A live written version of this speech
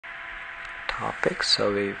topic.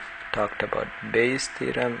 So we've talked about Bayes'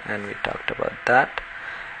 theorem and we talked about that,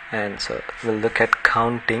 and so we'll look at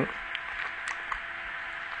counting.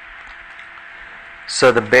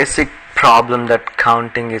 So the basic problem that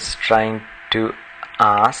counting is trying to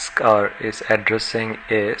ask or is addressing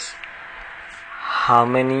is how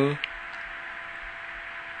many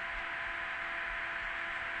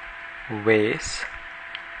ways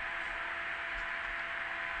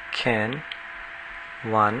can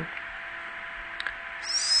one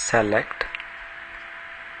select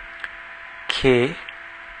k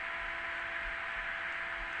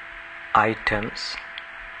items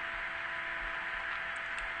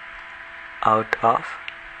out of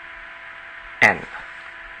n.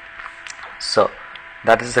 So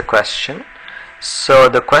that is the question. So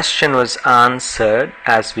the question was answered,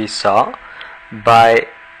 as we saw, by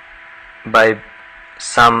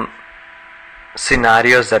some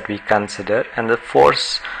scenarios that we consider, and the four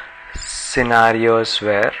scenarios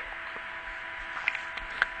were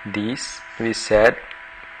these. We said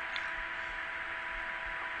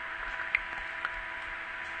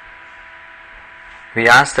we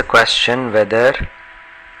asked the question whether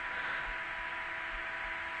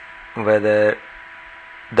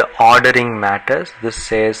the ordering matters. This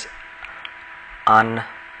says unordered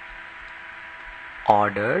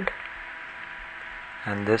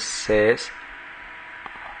and this says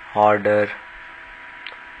order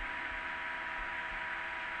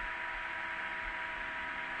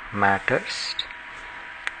matters.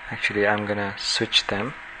 Actually, I'm gonna switch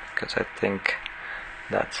them because I think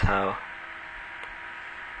that's how.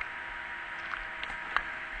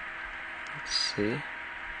 Let's see,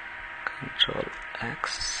 Control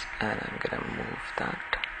X, and I'm gonna move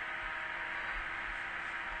that.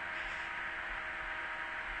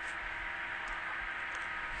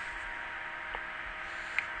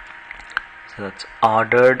 So that's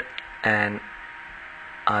ordered and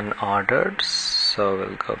unordered. So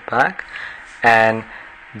we'll go back, and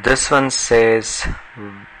this one says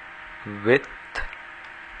with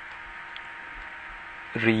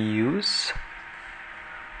reuse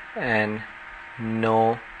and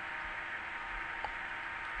no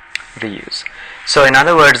reuse. So in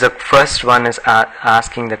other words, the first one is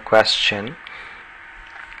asking the question,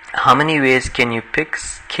 how many ways can you pick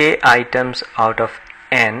k items out of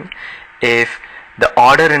n if the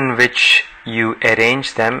order in which you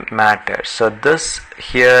arrange them matters? So this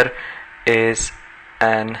here is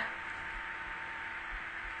an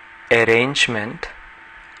arrangement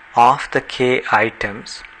of the k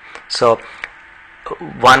items. So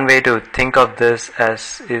one way to think of this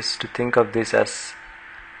is to think of this as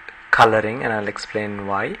coloring, and I'll explain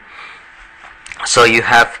why. So you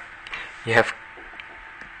have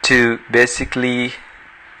to basically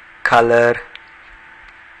color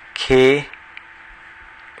k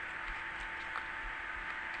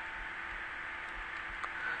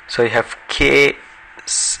so you have k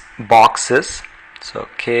boxes, so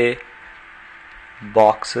k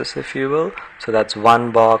boxes if you will. So that's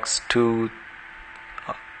 1 box, 2,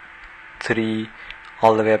 3,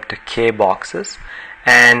 all the way up to k boxes,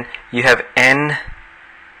 and you have n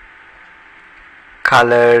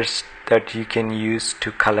colors that you can use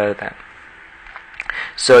to color them.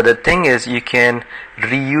 So the thing is, you can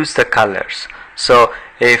reuse the colors. So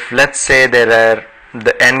if let's say there are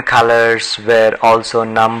the n colors were also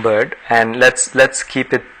numbered, and let's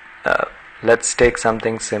keep it let's take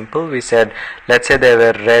something simple. We said, let's say there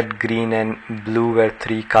were red, green and blue were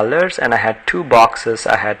 3 colors, and I had 2 boxes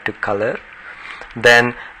I had to color.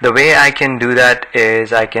 Then the way I can do that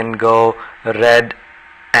is I can go red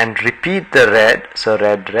and repeat the red, so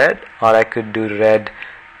red, red, or I could do red,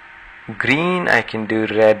 green, I can do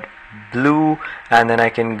red, blue, and then I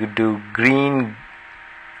can do green,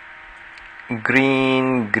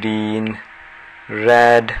 green, green,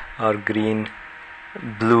 red, or green,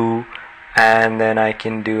 blue, and then I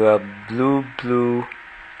can do a blue, blue,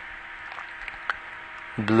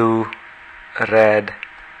 blue, red,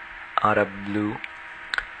 or a blue,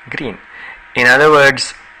 green. In other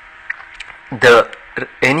words,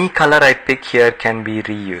 any color I pick here can be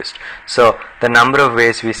reused. So the number of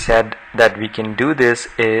ways we said that we can do this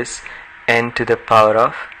is n to the power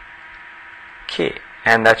of k,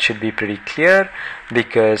 and that should be pretty clear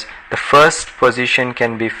because the first position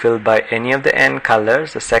can be filled by any of the n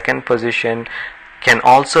colors, the second position can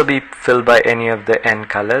also be filled by any of the n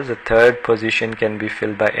colors, the third position can be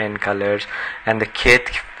filled by n colors, and the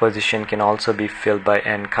kth position can also be filled by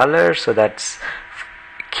n colors. So that's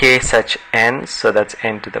k such n, so that's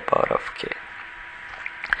n to the power of k.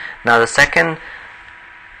 Now the second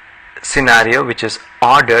scenario, which is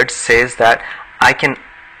ordered, says that I can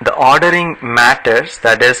the ordering matters.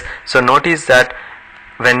 That is, so notice that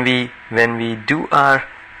when we do our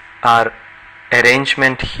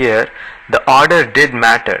arrangement here, the order did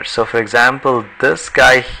matter. So for example, this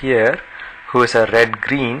guy here who is a red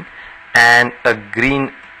green and a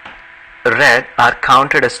green red are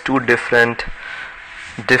counted as two different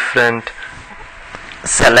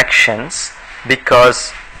selections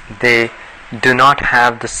because they do not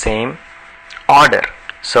have the same order.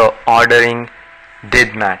 So ordering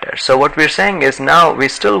did matter. So what we're saying is, now we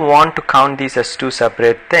still want to count these as two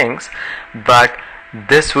separate things, but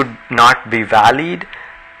this would not be valid,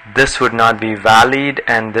 this would not be valid,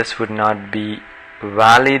 and this would not be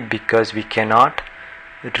valid because we cannot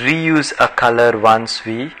reuse a color once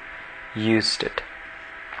we used it.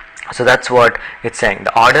 So that's what it's saying.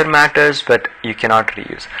 The order matters, but you cannot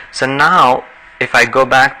reuse. So now if I go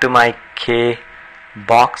back to my K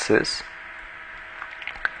boxes,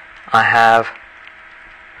 I have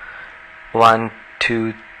 1,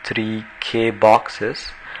 2, 3 K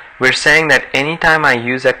boxes. We're saying that anytime I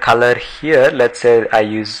use a color here, let's say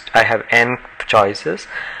I have n choices,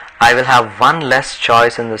 I will have one less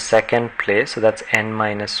choice in the second place, so that's n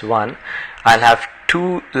minus 1. I'll have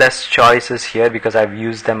two less choices here because I've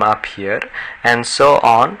used them up here, and so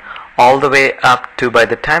on, all the way up to, by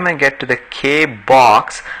the time I get to the K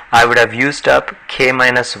box, I would have used up K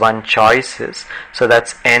minus 1 choices, so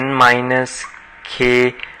that's n minus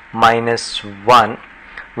K minus 1,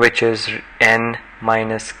 which is n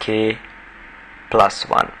minus K plus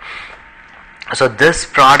 1. So this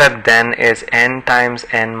product then is n times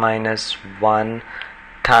n minus 1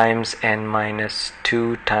 times n minus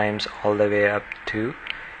 2 times all the way up to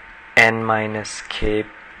n minus K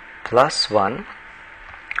plus 1,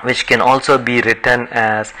 which can also be written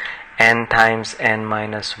as n times n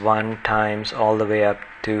minus 1 times all the way up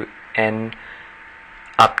to n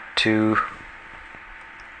up to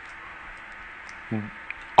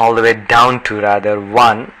all the way down to rather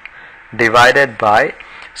 1 divided by,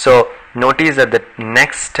 so notice that the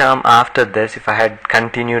next term after this, if I had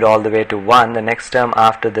continued all the way to 1, the next term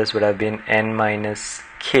after this would have been n minus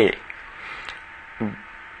k,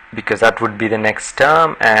 because that would be the next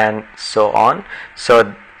term, and so on.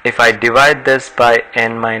 So if I divide this by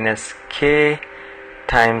n minus k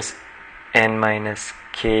times n minus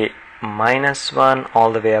k minus 1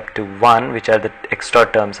 all the way up to 1, which are the extra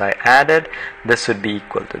terms I added, this would be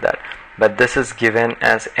equal to that. But this is given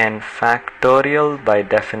as n factorial by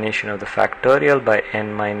definition of the factorial by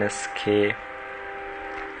n minus k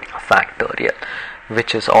factorial,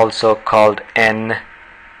 which is also called n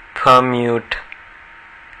permute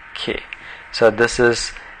k. So this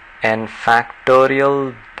is n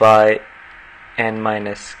factorial by n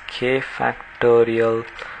minus k factorial,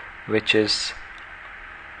 which is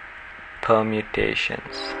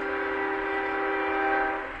permutations.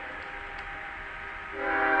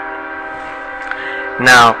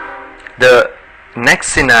 Now the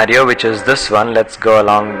next scenario, which is this one, let's go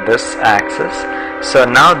along this axis. So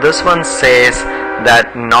now this one says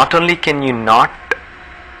that not only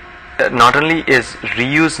is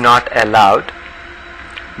reuse not allowed,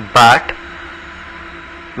 but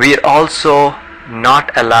we are also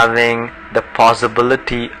not allowing the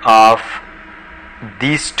possibility of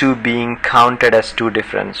these two being counted as two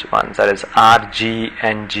different ones, that is RG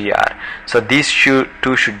and GR. So these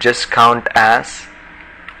two should just count as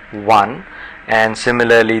 1, and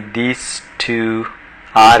similarly these two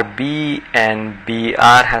RB and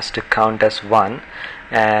BR has to count as 1,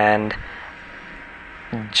 and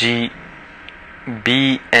GB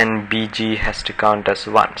and BG has to count as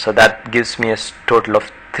 1. So that gives me a total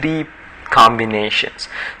of 3 combinations.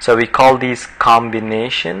 So we call these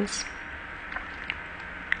combinations,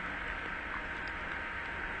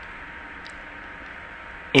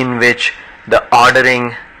 in which the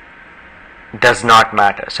ordering does not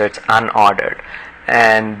matter, so it's unordered.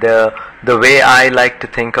 And the way I like to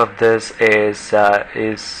think of this is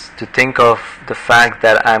to think of the fact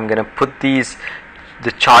that I'm going to put these,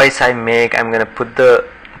 the choice I make, I'm going to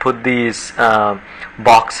put these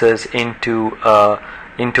boxes into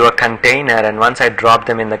a container, and once I drop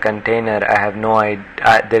them in the container, I have no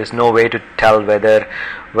idea, there's no way to tell whether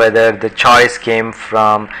the choice came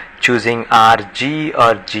from choosing RG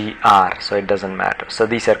or GR, so it doesn't matter. So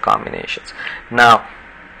these are combinations. Now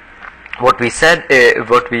what we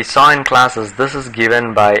saw in class is this is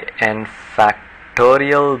given by n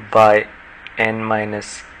factorial by n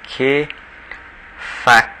minus k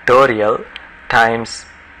factorial times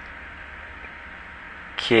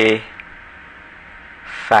k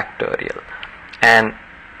factorial, and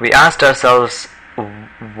we asked ourselves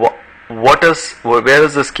where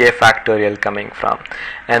is this k factorial factorial coming from?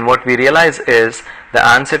 And what we realize is the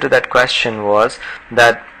answer to that question was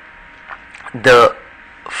that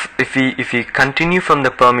if we continue from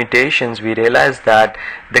the permutations, we realize that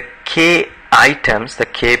the k items, the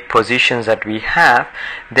k positions that we have,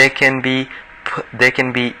 they can be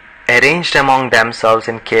arranged among themselves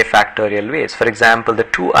in k factorial ways. For example, the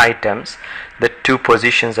two items, the two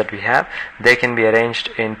positions that we have, they can be arranged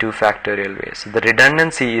in 2 factorial ways. So the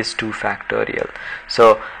redundancy is 2 factorial.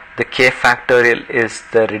 So the k factorial is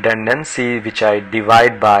the redundancy which I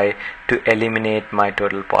divide by to eliminate my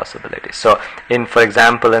total possibilities. So for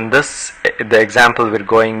example, in this, the example we're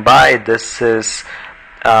going by, this is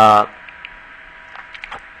 3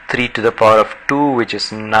 to the power of 2, which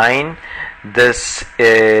is 9. This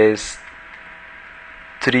is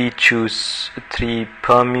 3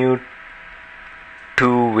 permute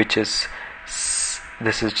 2, which is,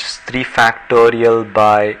 this is just 3 factorial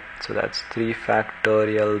by, so that's 3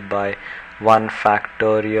 factorial by 1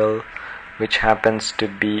 factorial, which happens to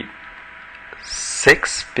be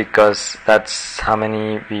 6, because that's how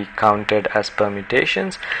many we counted as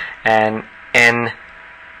permutations. And n,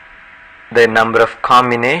 the number of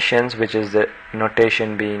combinations, which is the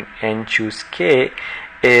notation being n choose k,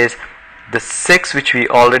 is the 6 which we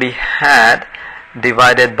already had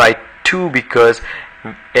divided by 2, because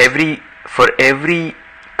for every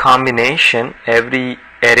combination, every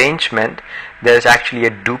arrangement, there's actually a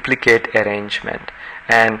duplicate arrangement,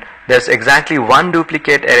 and there's exactly one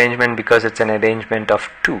duplicate arrangement because it's an arrangement of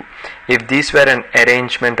 2. If these were an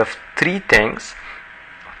arrangement of 3 things,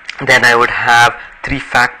 then I would have 3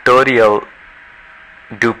 factorial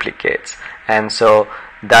duplicates, and so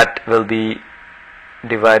that will be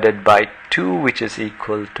divided by 2, which is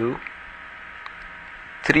equal to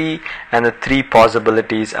 3, and the 3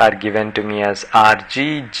 possibilities are given to me as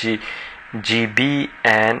RG, GB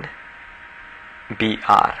and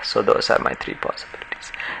BR. So those are my 3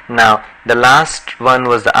 possibilities. Now the last one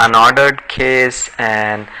was the unordered case,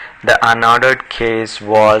 and the unordered case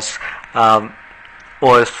was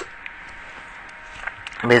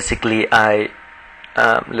basically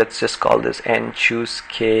let's just call this n choose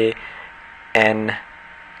k, n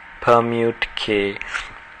permute k,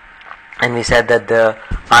 and we said that the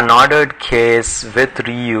unordered case with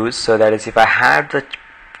reuse, so that is if I had the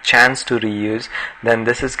chance to reuse, then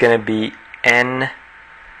this is going to be n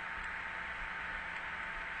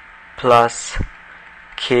plus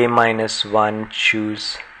k minus 1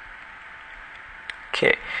 choose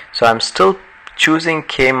k. So I'm still choosing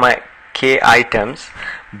k items,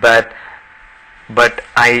 but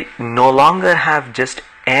I no longer have just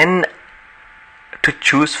n to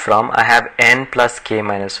choose from. I have n plus k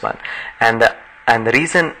minus 1, and the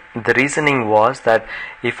reasoning was that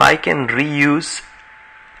if I can reuse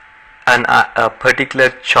a particular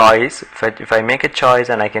choice, if I make a choice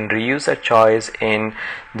and I can reuse a choice in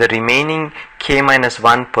the remaining k minus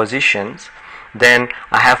 1 positions, then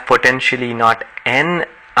I have potentially not n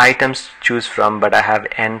items to choose from, but I have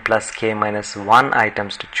n plus k minus 1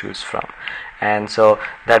 items to choose from. And so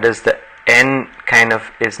that is the n kind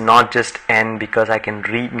of is not just n, because I can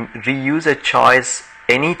reuse a choice,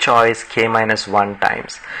 any choice k minus 1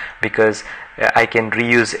 times, because I can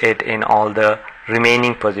reuse it in all the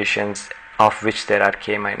remaining positions of which there are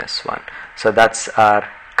k minus 1. So that's our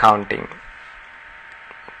counting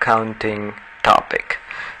topic.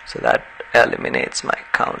 So that eliminates my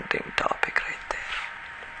counting topic right there.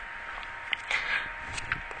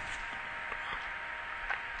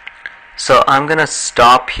 So I'm gonna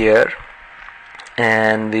stop here,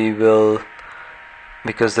 and we will,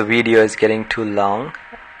 because the video is getting too long,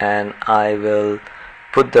 and I will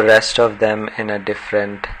put the rest of them in a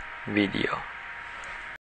different video.